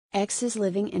Exes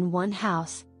living in one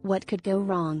house, what could go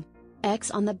wrong?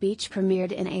 Ex on the Beach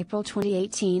premiered in April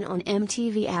 2018 on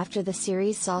MTV after the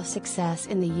series saw success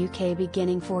in the UK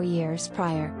beginning 4 years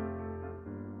prior.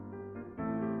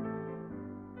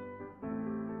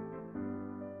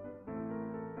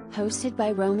 Hosted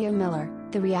by Romeo Miller,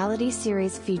 the reality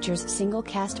series features single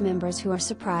cast members who are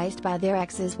surprised by their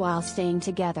exes while staying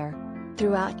together.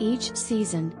 Throughout each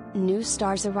season, new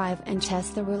stars arrive and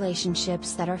test the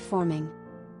relationships that are forming.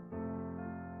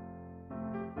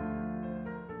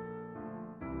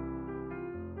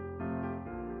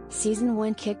 Season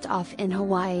 1 kicked off in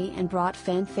Hawaii and brought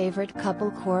fan-favorite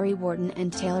couple Corey Wharton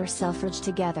and Taylor Selfridge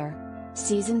together.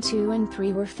 Season 2 and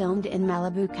 3 were filmed in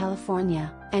Malibu,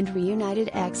 California, and reunited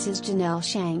exes Janelle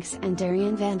Shanks and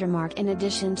Darian Vandermark in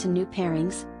addition to new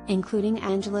pairings, including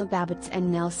Angela Babbitts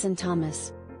and Nelson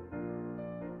Thomas.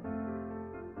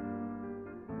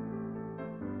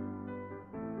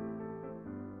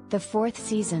 The fourth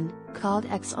season, called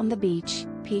Ex on the Beach,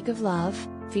 Peak of Love,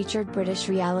 featured British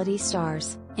reality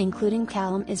stars, including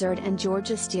Callum Izzard and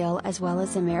Georgia Steele, as well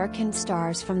as American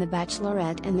stars from The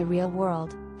Bachelorette and The Real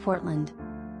World, Portland.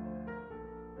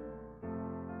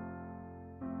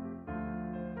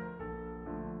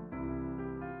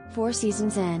 Four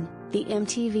seasons in, the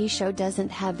MTV show doesn't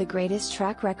have the greatest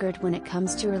track record when it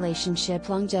comes to relationship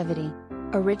longevity.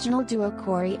 Original duo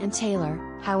Corey and Taylor,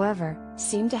 however,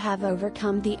 seem to have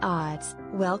overcome the odds,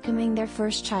 welcoming their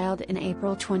first child in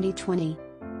April 2020.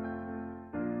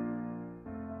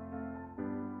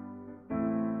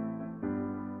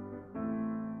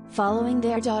 Following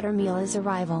their daughter Mila's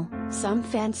arrival, some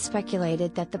fans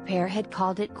speculated that the pair had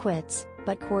called it quits,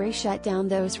 but Corey shut down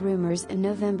those rumors in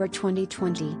November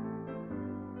 2020.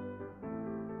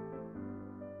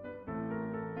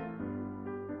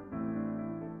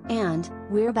 "And,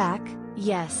 we're back,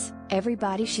 yes,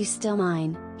 everybody, she's still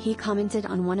mine," he commented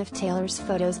on one of Taylor's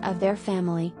photos of their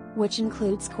family, which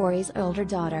includes Corey's older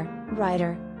daughter,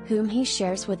 Ryder, whom he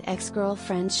shares with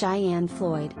ex-girlfriend Cheyenne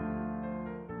Floyd.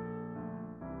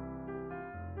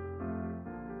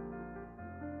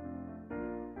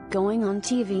 Going on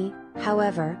TV,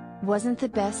 however, wasn't the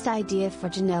best idea for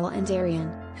Janelle and Darian,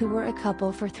 who were a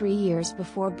couple for 3 years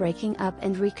before breaking up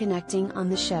and reconnecting on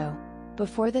the show.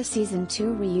 Before the Season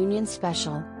 2 reunion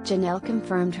special, Janelle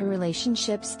confirmed her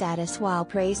relationship status while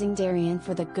praising Darian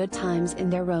for the good times in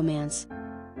their romance.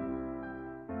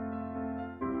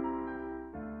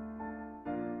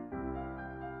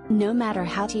 "No matter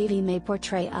how TV may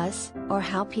portray us, or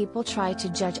how people try to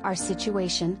judge our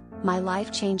situation, my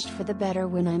life changed for the better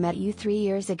when I met you 3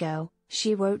 years ago,"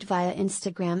 she wrote via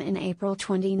Instagram in April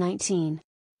 2019.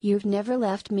 "You've never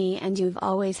left me and you've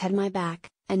always had my back,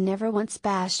 and never once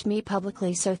bashed me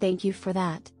publicly, so thank you for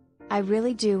that. I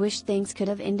really do wish things could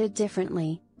have ended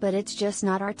differently, but it's just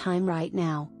not our time right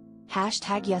now.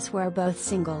 #yes, we're both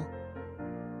single."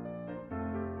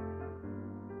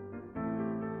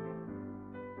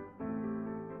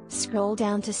 Scroll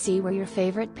down to see where your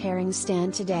favorite pairings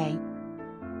stand today.